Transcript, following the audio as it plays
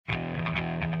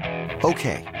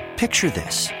Okay, picture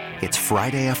this. It's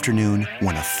Friday afternoon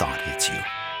when a thought hits you.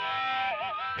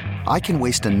 I can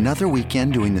waste another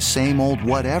weekend doing the same old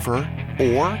whatever,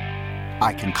 or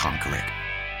I can conquer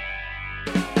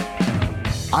it.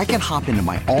 I can hop into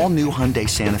my all-new Hyundai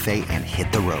Santa Fe and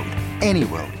hit the road. Any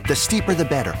road. The steeper, the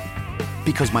better.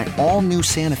 Because my all-new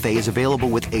Santa Fe is available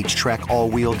with H-Track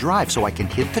all-wheel drive, so I can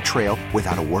hit the trail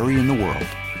without a worry in the world.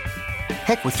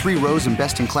 Heck, with 3 rows and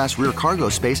best-in-class rear cargo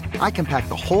space, I can pack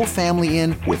the whole family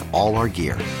in with all our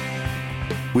gear.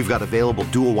 We've got available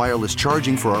dual wireless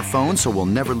charging for our phones, so we'll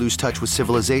never lose touch with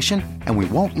civilization, and we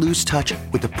won't lose touch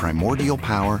with the primordial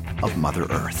power of Mother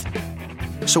Earth.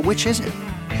 So which is it?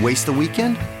 Waste the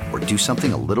weekend or do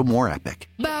something a little more epic?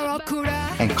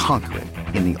 And conquer it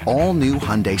in the all-new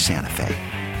Hyundai Santa Fe.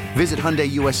 Visit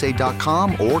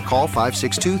HyundaiUSA.com or call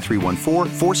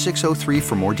 562-314-4603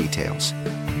 for more details.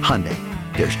 Hyundai,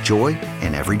 there's joy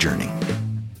in every journey.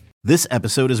 This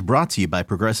episode is brought to you by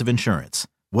Progressive Insurance.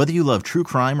 Whether you love true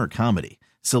crime or comedy,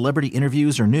 celebrity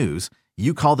interviews or news,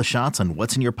 you call the shots on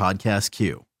what's in your podcast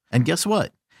queue. And guess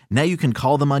what? Now you can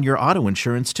call them on your auto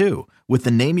insurance too with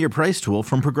the Name Your Price tool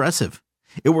from Progressive.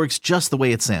 It works just the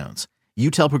way it sounds. You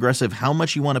tell Progressive how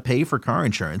much you want to pay for car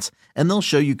insurance, and they'll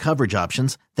show you coverage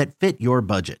options that fit your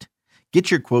budget. Get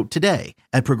your quote today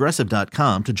at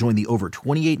Progressive.com to join the over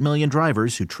 28 million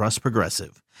drivers who trust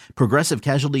Progressive. Progressive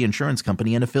Casualty Insurance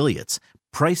Company and Affiliates.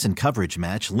 Price and coverage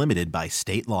match limited by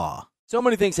state law. So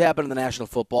many things happen in the National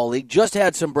Football League. Just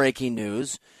had some breaking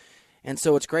news. And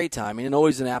so it's great timing and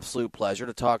always an absolute pleasure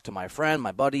to talk to my friend,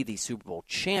 my buddy, the Super Bowl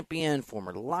champion,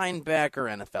 former linebacker,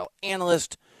 NFL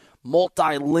analyst,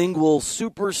 multilingual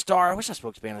superstar. I wish I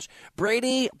spoke Spanish.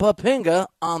 Brady Poppinga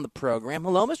on the program.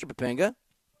 Hello, Mr. Poppinga.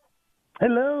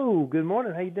 Hello. Good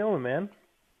morning. How you doing, man?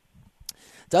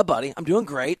 What's up, buddy? I'm doing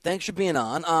great. Thanks for being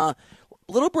on.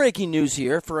 Little breaking news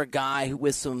here for a guy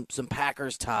with some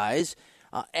Packers ties.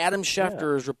 Adam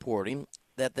Schefter is reporting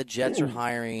that the Jets are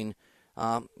hiring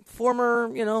former,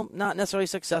 not necessarily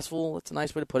successful, that's a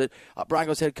nice way to put it,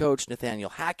 Broncos head coach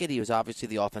Nathaniel Hackett. He was obviously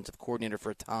the offensive coordinator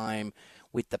for a time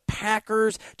with the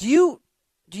Packers. Do you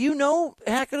know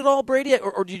Hackett at all, Brady,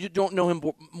 or do you don't know him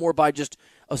more by just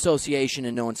association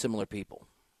and knowing similar people?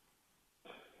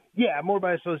 Yeah, more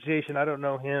by association. I don't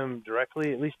know him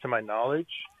directly, at least to my knowledge.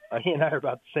 He and I are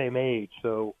about the same age,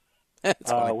 so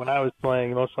when I was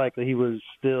playing, most likely he was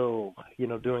still,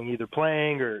 doing either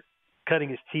playing or cutting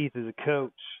his teeth as a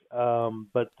coach.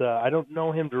 But I don't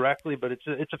know him directly, but it's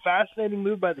a fascinating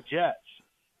move by the Jets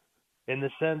in the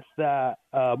sense that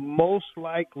most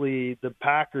likely the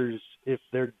Packers, if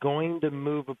they're going to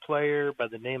move a player by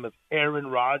the name of Aaron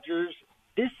Rodgers,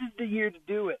 this is the year to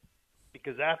do it.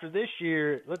 Because after this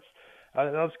year,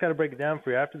 I'll just kind of break it down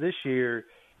for you. After this year,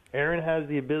 Aaron has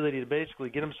the ability to basically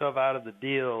get himself out of the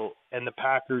deal, and the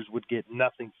Packers would get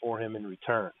nothing for him in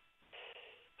return.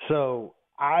 So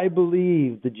I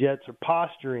believe the Jets are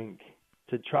posturing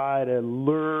to try to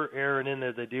lure Aaron in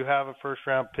there. They do have a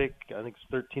first-round pick. I think it's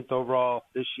 13th overall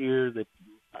this year. They,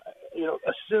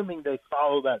 assuming they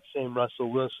follow that same Russell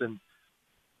Wilson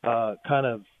kind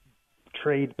of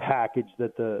trade package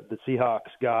that the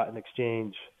Seahawks got in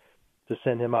exchange to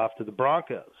send him off to the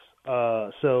Broncos.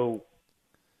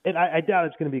 And I doubt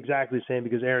it's going to be exactly the same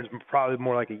because Aaron's probably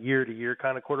more like a year-to-year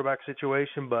kind of quarterback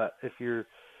situation. But if you're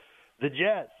the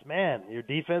Jets, man, your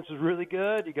defense is really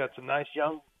good. You got some nice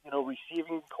young,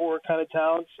 receiving core kind of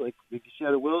talents. Like if you see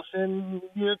out of Wilson,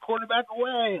 you're a quarterback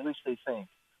away, at least they think.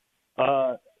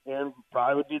 Aaron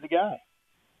probably would be the guy.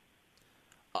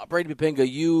 Brady Poppinga,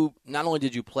 you not only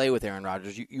did you play with Aaron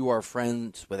Rodgers, you are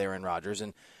friends with Aaron Rodgers.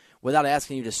 And without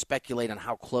asking you to speculate on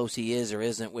how close he is or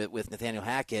isn't with Nathaniel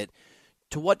Hackett,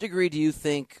 to what degree do you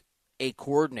think a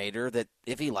coordinator that,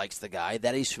 if he likes the guy,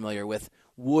 that he's familiar with,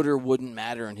 would or wouldn't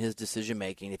matter in his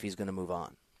decision-making if he's going to move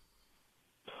on?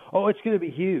 Oh, it's going to be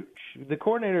huge. The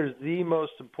coordinator is the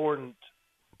most important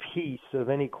piece of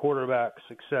any quarterback's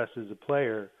success as a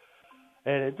player.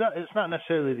 And it's not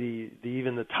necessarily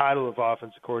even the title of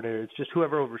offensive coordinator. It's just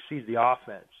whoever oversees the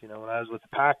offense. When I was with the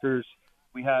Packers,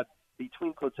 we had,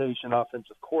 between quotation,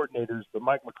 offensive coordinators, but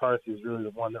Mike McCarthy was really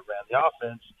the one that ran the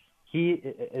offense. He,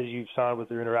 as you saw with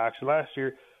their interaction last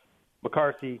year,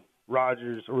 McCarthy,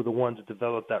 Rodgers were the ones that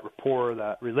developed that rapport,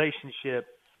 that relationship.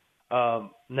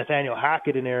 Nathaniel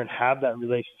Hackett and Aaron have that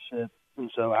relationship. And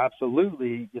so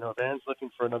absolutely, if Aaron's looking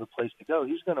for another place to go,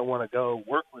 he's going to want to go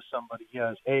work with somebody he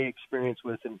has experience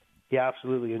with and he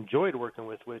absolutely enjoyed working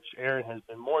with, which Aaron has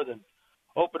been more than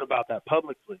open about that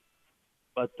publicly.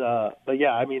 But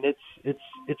yeah, I mean, it's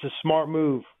a smart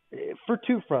move for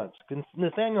two fronts.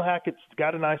 Nathaniel Hackett's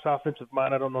got a nice offensive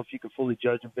mind. I don't know if you can fully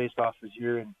judge him based off his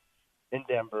year in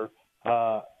Denver.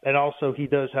 And also he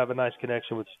does have a nice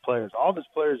connection with his players. All of his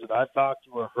players that I've talked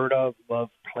to or heard of love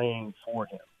playing for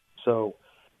him. So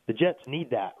the Jets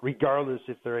need that, regardless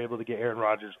if they're able to get Aaron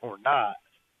Rodgers or not.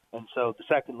 And so the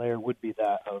second layer would be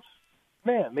that of,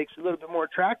 man, it makes it a little bit more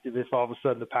attractive if all of a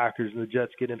sudden the Packers and the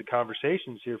Jets get into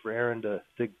conversations here for Aaron to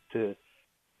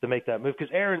make that move.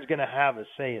 Because Aaron's going to have a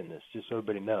say in this, just so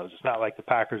everybody knows. It's not like the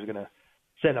Packers are going to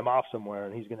send him off somewhere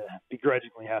and he's going to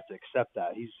begrudgingly have to accept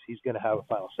that. He's going to have a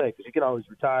final say because he can always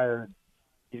retire. And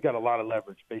he's got a lot of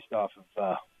leverage based off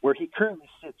of where he currently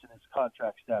sits in his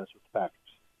contract status with the Packers.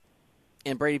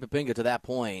 And Brady Papinga, to that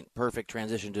point, perfect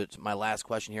transition to my last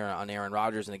question here on Aaron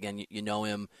Rodgers. And again, you know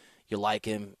him, you like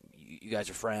him, you guys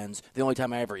are friends. The only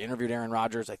time I ever interviewed Aaron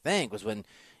Rodgers, I think, was when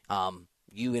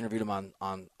you interviewed him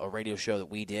on a radio show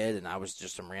that we did, and I was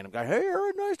just some random guy. Hey,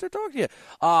 Aaron, nice to talk to you.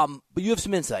 But you have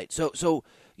some insight. So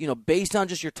based on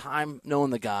just your time knowing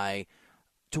the guy,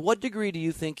 to what degree do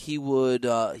you think he would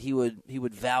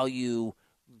value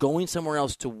going somewhere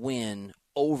else to win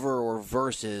over or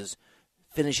versus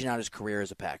finishing out his career as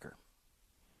a Packer?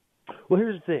 Well,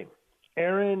 here's the thing.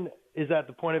 Aaron is at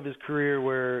the point of his career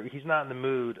where he's not in the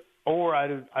mood, or I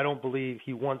don't believe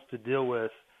he wants to deal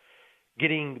with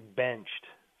getting benched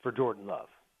for Jordan Love.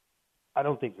 I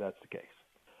don't think that's the case.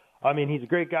 I mean, he's a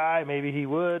great guy. Maybe he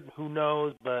would. Who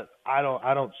knows? But I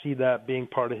don't see that being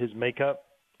part of his makeup.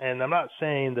 And I'm not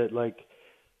saying that,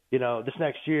 this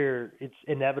next year it's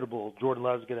inevitable Jordan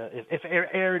Love's going to – if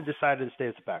Aaron decided to stay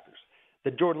with the Packers,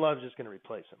 that Jordan Love's just going to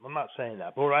replace him. I'm not saying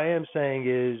that. But what I am saying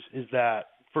is that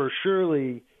for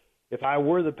surely if I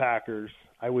were the Packers,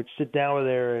 I would sit down with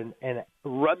Aaron and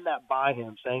run that by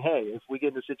him saying, hey, if we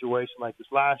get in a situation like this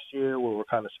last year where we're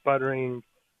kind of sputtering,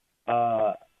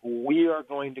 we are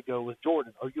going to go with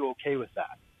Jordan. Are you okay with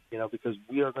that? Because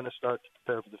we are going to start to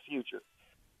prepare for the future.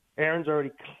 Aaron's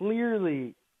already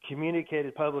clearly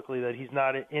communicated publicly that he's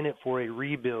not in it for a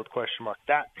rebuild, ?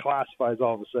 That classifies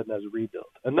all of a sudden as a rebuild.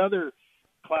 Another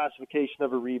classification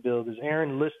of a rebuild is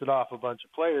Aaron listed off a bunch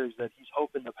of players that he's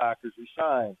hoping the Packers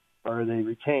resign or they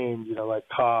retained, like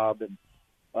Cobb and,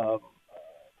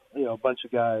 a bunch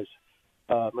of guys,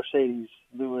 Mercedes,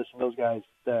 Lewis, and those guys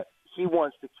that he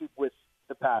wants to keep with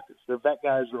the Packers. They're vet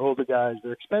guys, they're older guys,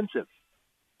 they're expensive.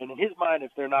 And in his mind,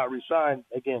 if they're not re-signed,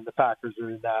 again, the Packers are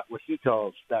in that, what he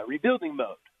calls that rebuilding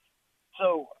mode.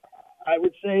 So I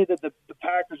would say that the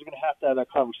Packers are going to have that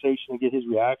conversation and get his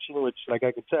reaction, which, like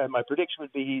I could say, my prediction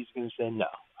would be he's going to say, no,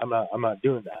 I'm not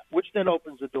doing that, which then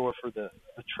opens the door for the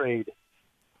trade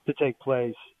to take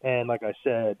place. And like I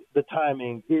said, the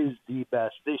timing is the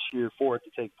best this year for it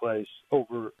to take place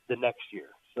over the next year.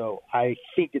 So I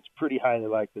think it's pretty highly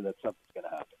likely that something's going to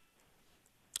happen.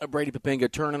 Brady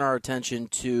Papinga, turning our attention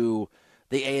to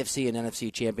the AFC and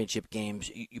NFC championship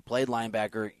games. You played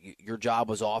linebacker. Your job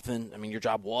was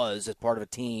as part of a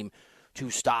team to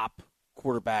stop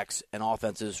quarterbacks and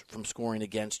offenses from scoring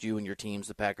against you and your teams,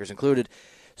 the Packers included.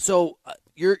 So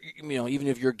even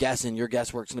if you're guessing, your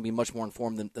guesswork's going to be much more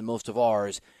informed than most of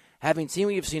ours. Having seen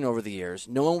what you've seen over the years,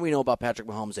 knowing what we know about Patrick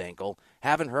Mahomes' ankle,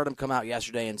 haven't heard him come out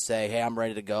yesterday and say, hey, I'm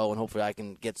ready to go, and hopefully I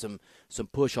can get some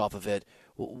push off of it.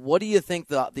 What do you think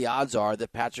the odds are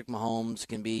that Patrick Mahomes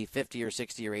can be 50 or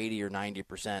 60 or 80 or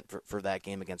 90% for that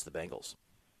game against the Bengals?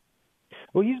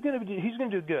 Well, he's going to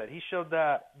do good. He showed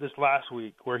that this last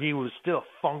week where he was still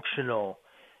functional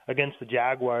against the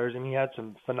Jaguars, and he had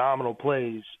some phenomenal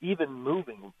plays, even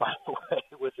moving, by the way,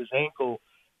 with his ankle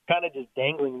kind of just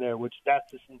dangling there, which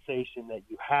that's the sensation that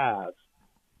you have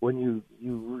when you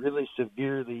really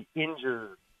severely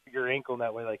injure your ankle in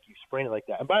that way, like you sprain it like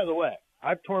that. And by the way,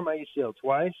 I've torn my ACL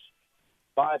twice.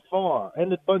 By far,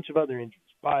 and a bunch of other injuries,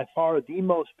 by far the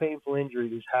most painful injury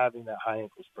is having that high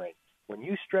ankle sprain. When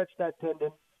you stretch that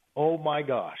tendon, oh my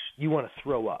gosh, you want to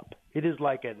throw up. It is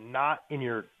like a knot in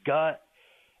your gut.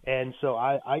 And so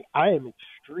I am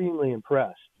extremely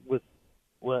impressed with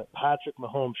what Patrick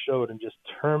Mahomes showed in just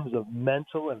terms of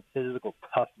mental and physical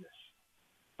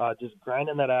toughness, just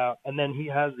grinding that out. And then he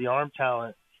has the arm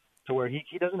talent to where he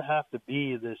doesn't have to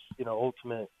be this,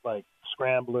 ultimate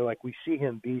scrambler like we see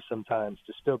him be sometimes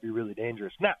to still be really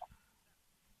dangerous. Now,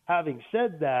 having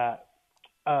said that,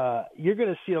 you're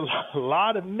going to see a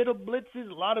lot of middle blitzes,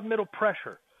 a lot of middle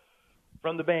pressure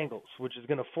from the Bengals, which is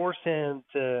going to force him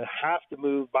to have to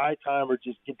move by time or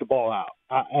just get the ball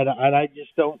out. And I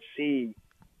just don't see,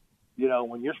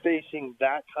 when you're facing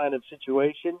that kind of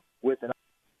situation with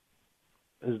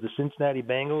the Cincinnati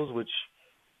Bengals, which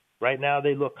right now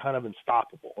they look kind of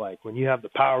unstoppable. Like when you have the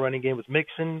power running game with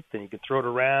Mixon, then you can throw it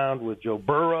around with Joe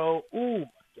Burrow. Ooh, my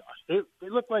gosh, they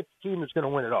look like the team that's going to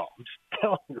win it all. I'm just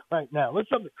telling you right now. Unless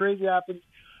something crazy happens,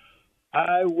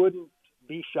 I wouldn't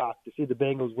be shocked to see the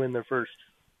Bengals win their first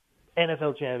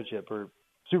NFL championship or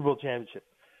Super Bowl championship.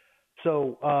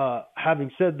 So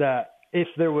having said that, if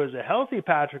there was a healthy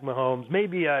Patrick Mahomes,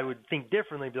 maybe I would think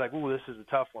differently, be like, "Ooh, this is a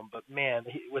tough one." But man,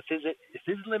 with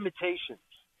his limitations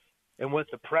and with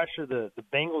the pressure the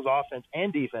Bengals offense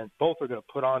and defense both are going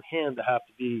to put on him to have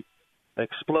to be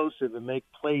explosive and make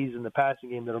plays in the passing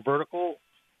game that are vertical.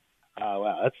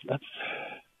 Wow, that's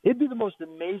it'd be the most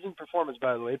amazing performance,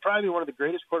 by the way. It'd probably be one of the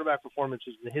greatest quarterback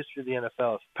performances in the history of the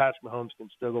NFL if Patrick Mahomes can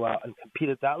still go out and compete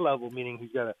at that level, meaning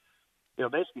he's got to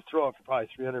basically throw it for probably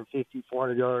 350,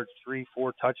 400 yards,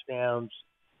 3-4 touchdowns,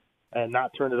 and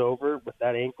not turn it over with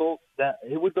that ankle. That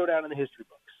it would go down in the history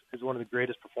books as one of the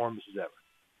greatest performances ever.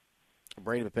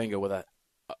 Brady Papinga with a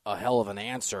hell of an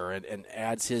answer and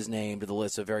adds his name to the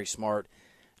list of very smart,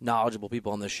 knowledgeable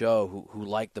people on the show who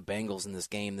like the Bengals in this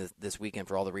game this weekend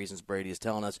for all the reasons Brady is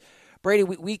telling us. Brady,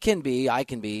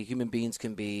 human beings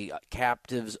can be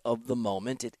captives of the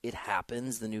moment. It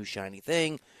happens, the new shiny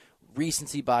thing,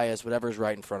 recency bias, whatever's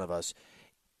right in front of us.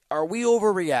 Are we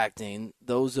overreacting,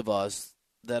 those of us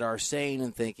that are saying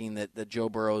and thinking that Joe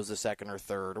Burrow is the second or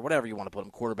third or whatever you want to put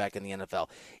him, quarterback in the NFL?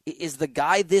 Is the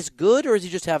guy this good, or is he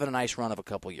just having a nice run of a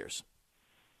couple years?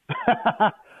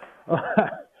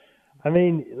 I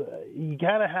mean, you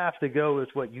kind of have to go with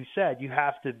what you said. You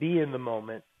have to be in the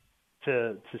moment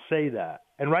to say that.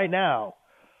 And right now,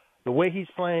 the way he's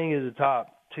playing is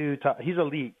he's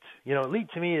elite. Elite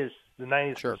to me is the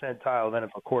 90th percentile of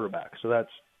NFL quarterback. So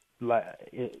that's like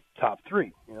top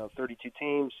three. 32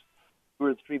 teams. Who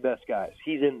are the three best guys?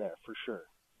 He's in there for sure.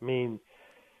 I mean,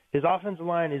 his offensive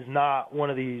line is not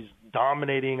one of these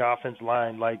dominating offensive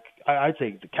line. Like I'd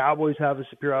say the Cowboys have a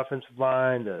superior offensive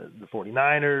line. The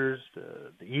 49ers,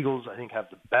 the Eagles, I think,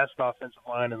 have the best offensive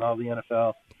line in all the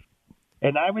NFL.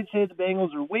 And I would say the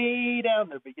Bengals are way down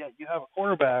there, but yet you have a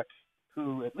quarterback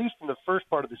who, at least in the first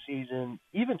part of the season,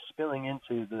 even spilling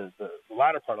into the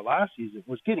latter part of last season,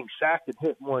 was getting sacked and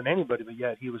hit more than anybody, but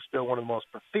yet he was still one of the most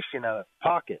proficient out of the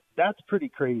pocket. That's pretty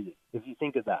crazy if you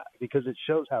think of that, because it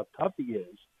shows how tough he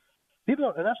is.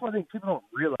 And that's one thing people don't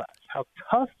realize, how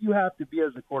tough you have to be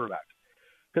as a quarterback.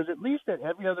 Because at least at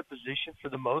every other position, for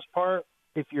the most part,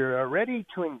 if you're ready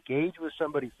to engage with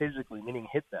somebody physically, meaning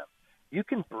hit them, you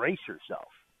can brace yourself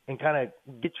and kind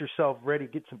of get yourself ready,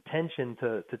 get some tension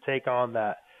to take on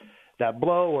that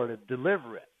blow or to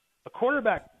deliver it. A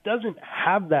quarterback doesn't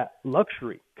have that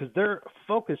luxury because they're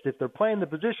focused. If they're playing the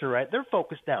position right, they're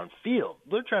focused downfield.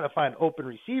 They're trying to find open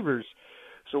receivers.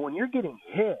 So when you're getting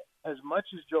hit as much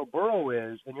as Joe Burrow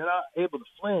is and you're not able to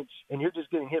flinch and you're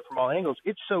just getting hit from all angles,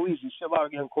 it's so easy. See a lot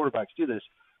of young quarterbacks do this,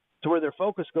 to where their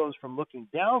focus goes from looking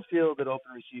downfield at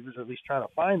open receivers, or at least trying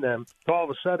to find them, to all of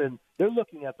a sudden they're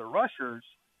looking at the rushers,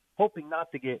 hoping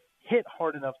not to get hit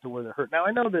hard enough to where they're hurt. Now,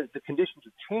 I know that the conditions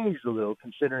have changed a little,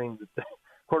 considering that the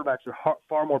quarterbacks are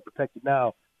far more protected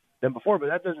now than before, but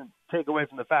that doesn't take away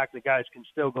from the fact that guys can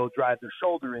still go drive their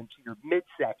shoulder into your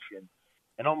midsection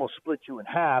and almost split you in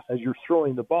half as you're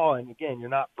throwing the ball. And, again, you're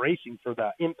not bracing for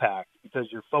that impact because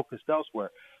you're focused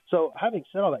elsewhere. So having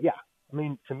said all that, yeah, I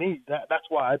mean, to me, that's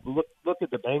why I look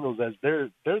at the Bengals as they're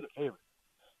the favorite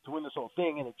to win this whole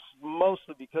thing, and it's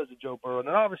mostly because of Joe Burrow. And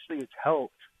obviously it's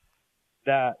helped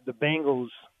that the Bengals,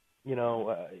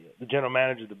 the general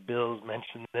manager of the Bills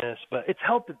mentioned this, but it's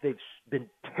helped that they've been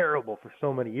terrible for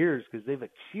so many years because they've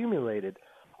accumulated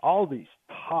all these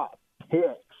top picks,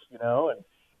 and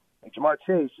like Jamar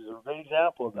Chase is a great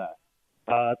example of that,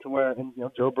 to where, and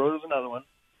Joe Burrow is another one,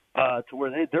 to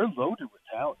where they're loaded with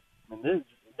talent. I mean,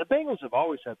 the Bengals have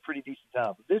always had pretty decent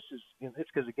talent, but this is, it's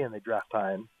because, again, they draft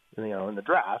time, in the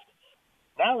draft.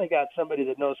 Now they got somebody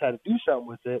that knows how to do something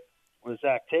with it, with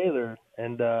Zach Taylor,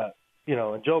 and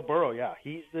and Joe Burrow. Yeah,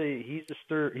 he's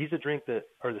the drink that,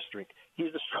 or the string.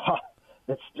 He's the straw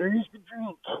that stirs the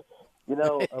drink,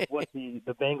 of what the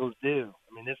Bengals do.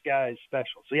 I mean, this guy is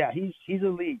special. So yeah, he's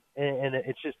elite, and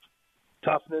it's just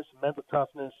toughness, mental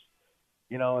toughness.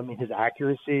 His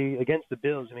accuracy against the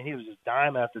Bills. I mean, he was just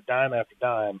dime after dime after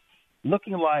dime,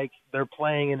 looking like they're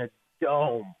playing in a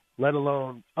dome, let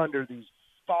alone under these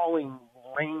falling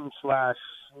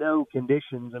rain/snow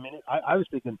conditions. I mean, I was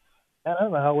thinking, man, I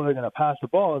don't know how well they're going to pass the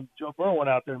ball. And Joe Burrow went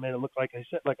out there and made it look like I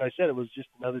said, it was just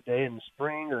another day in the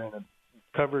spring or in a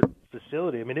covered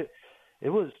facility. I mean, it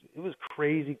was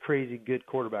crazy, crazy good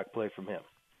quarterback play from him.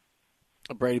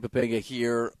 Brady Papinga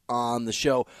here on the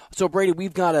show. So, Brady,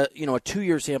 we've got a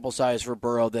 2-year sample size for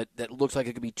Burrow that looks like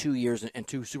it could be 2 years and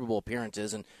 2 Super Bowl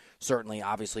appearances, and certainly,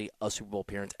 obviously, a Super Bowl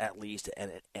appearance at least,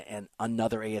 and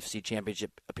another AFC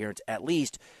Championship appearance at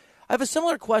least. I have a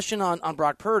similar question on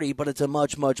Brock Purdy, but it's a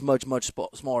much, much, much, much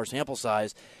smaller sample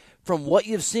size. from what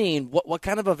you've seen, what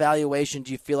kind of evaluation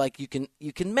do you feel like you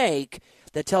can make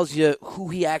that tells you who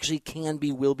he actually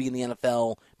will be in the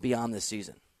NFL beyond this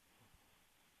season?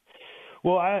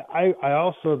 Well, I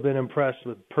also have been impressed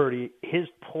with Purdy. His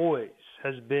poise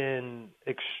has been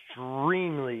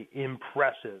extremely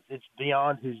impressive. It's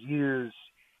beyond his years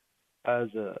as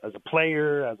a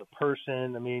player, as a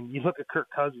person. I mean, you look at Kirk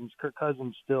Cousins. Kirk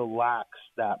Cousins still lacks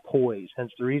that poise.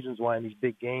 Hence the reasons why in these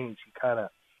big games he kind of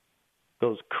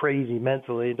goes crazy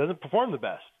mentally and doesn't perform the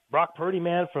best. Brock Purdy,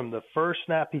 man, from the first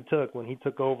snap he took when he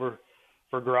took over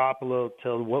for Garoppolo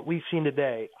till what we've seen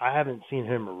today, I haven't seen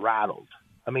him rattled.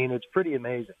 I mean, it's pretty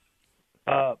amazing.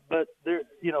 But there,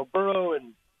 Burrow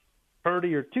and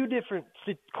Purdy are two different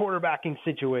quarterbacking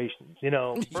situations.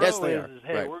 Burrow yes, they are.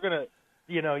 Hey, right. We're gonna,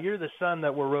 you're the sun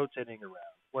that we're rotating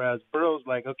around. Whereas Burrow's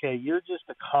like, okay, you're just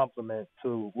a complement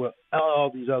to all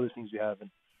these other things you have,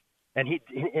 and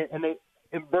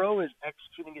Burrow is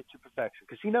executing it to perfection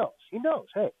because he knows.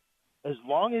 Hey, as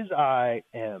long as I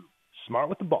am smart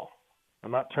with the ball, I'm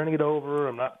not turning it over.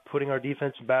 I'm not putting our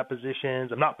defense in bad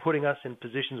positions. I'm not putting us in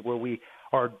positions where we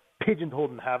are pigeonholed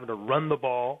and having to run the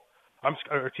ball.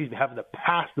 Having to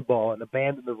pass the ball and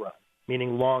abandon the run,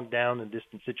 meaning long down and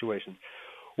distant situations.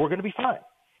 We're going to be fine.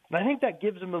 And I think that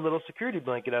gives him a little security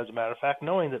blanket, as a matter of fact,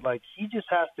 knowing that, he just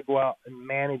has to go out and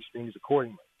manage things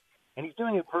accordingly. And he's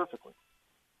doing it perfectly.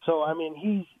 So, I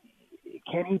mean,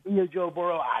 can he be a Joe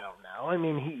Burrow? I don't know. I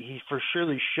mean, he for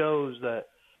surely shows that,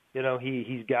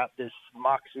 he's got this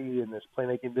moxie and this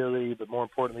playmaking ability, but more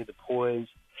importantly, the poise.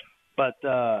 But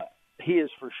he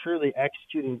is for surely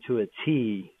executing to a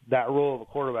T that role of a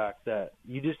quarterback that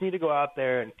you just need to go out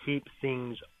there and keep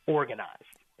things organized.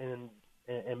 And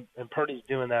Purdy's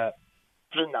doing that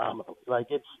phenomenally. Like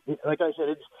I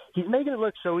said, he's making it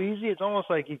look so easy. It's almost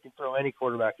like you can throw any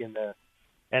quarterback in there.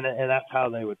 And that's how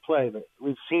they would play. But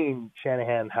we've seen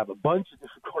Shanahan have a bunch of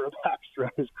different quarterbacks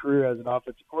throughout his career as an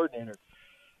offensive coordinator,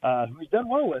 who he's done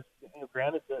well with,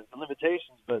 granted the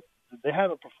limitations, but they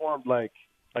haven't performed like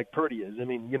Purdy is. I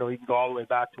mean, you can go all the way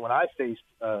back to when I faced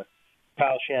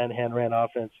Kyle Shanahan ran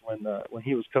offense when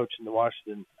he was coaching the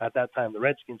Washington, at that time the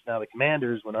Redskins, now the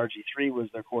Commanders, when RG3 was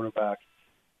their quarterback.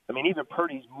 I mean, even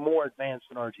Purdy's more advanced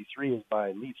than RG3 is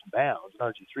by leaps and bounds. And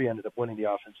RG3 ended up winning the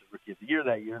Offensive Rookie of the Year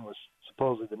that year and was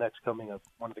supposedly the next coming of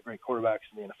one of the great quarterbacks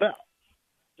in the NFL,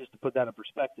 just to put that in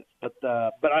perspective. But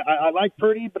I like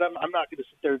Purdy, but I'm not going to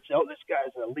sit there and say, this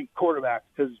guy's an elite quarterback,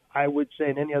 because I would say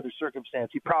in any other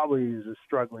circumstance he probably is a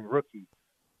struggling rookie.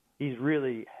 He's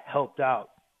really helped out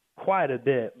quite a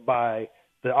bit by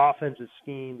the offensive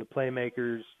scheme, the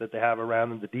playmakers that they have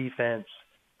around them, the defense,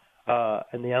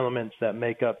 and the elements that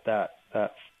make up that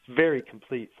very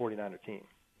complete 49er team.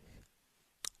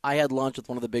 I had lunch with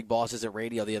one of the big bosses at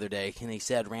radio the other day, and he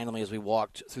said randomly as we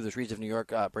walked through the streets of New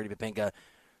York, Brady Papinka,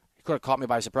 he could have caught me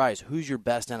by surprise. Who's your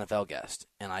best NFL guest?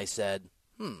 And I said,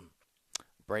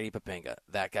 Brady Papinka.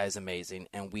 That guy's amazing,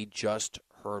 and we just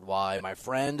heard why. My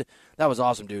friend, that was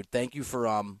awesome, dude. Thank you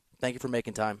for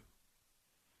making time.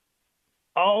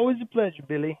 Always a pleasure,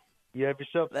 Billy. You have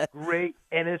yourself a great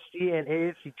NFC and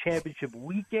AFC championship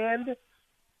weekend. It's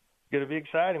going to be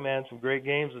exciting, man. Some great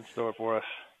games in store for us.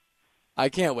 I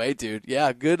can't wait, dude.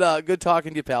 Yeah, good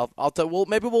talking to you, pal.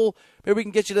 Maybe we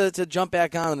can get you to jump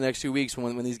back on in the next 2 weeks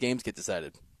when these games get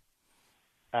decided.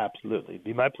 Absolutely.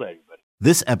 Be my pleasure, buddy.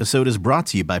 This episode is brought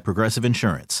to you by Progressive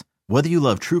Insurance. Whether you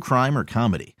love true crime or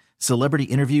comedy, celebrity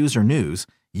interviews or news,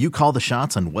 you call the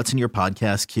shots on what's in your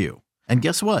podcast queue. And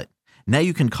guess what? Now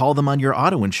you can call them on your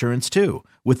auto insurance, too,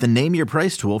 with the Name Your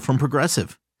Price tool from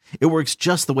Progressive. It works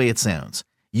just the way it sounds.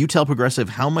 You tell Progressive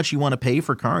how much you want to pay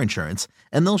for car insurance,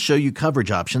 and they'll show you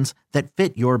coverage options that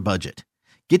fit your budget.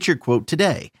 Get your quote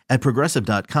today at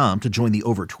Progressive.com to join the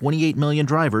over 28 million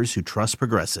drivers who trust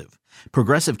Progressive.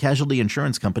 Progressive Casualty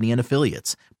Insurance Company and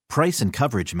Affiliates. Price and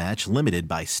coverage match limited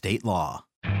by state law.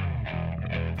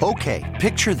 Okay,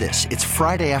 picture this. It's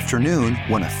Friday afternoon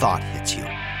when a thought hits you.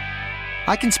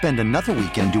 I can spend another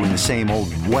weekend doing the same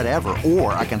old whatever,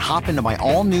 or I can hop into my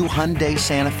all-new Hyundai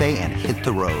Santa Fe and hit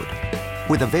the road.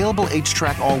 With available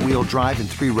H-Track all-wheel drive and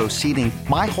 3-row seating,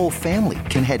 my whole family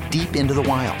can head deep into the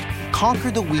wild.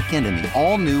 Conquer the weekend in the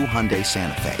all-new Hyundai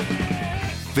Santa Fe.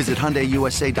 Visit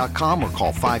HyundaiUSA.com or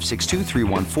call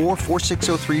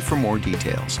 562-314-4603 for more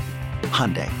details.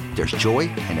 Hyundai, there's joy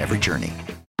in every journey.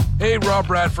 Hey, Rob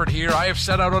Bradford here. I have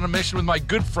set out on a mission with my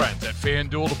good friends at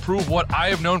FanDuel to prove what I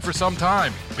have known for some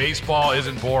time. Baseball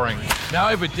isn't boring. Now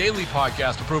I have a daily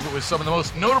podcast to prove it with some of the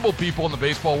most notable people in the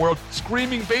baseball world,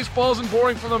 screaming baseball isn't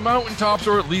boring from the mountaintops,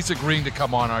 or at least agreeing to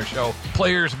come on our show.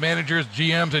 Players, managers,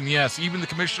 GMs, and yes, even the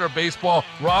commissioner of baseball,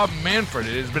 Rob Manfred.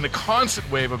 It has been a constant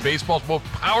wave of baseball's most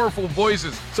powerful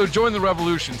voices. So join the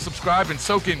revolution. Subscribe and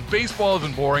soak in Baseball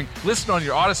Isn't Boring. Listen on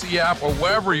your Odyssey app or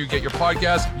wherever you get your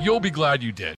podcasts. You'll be glad you did.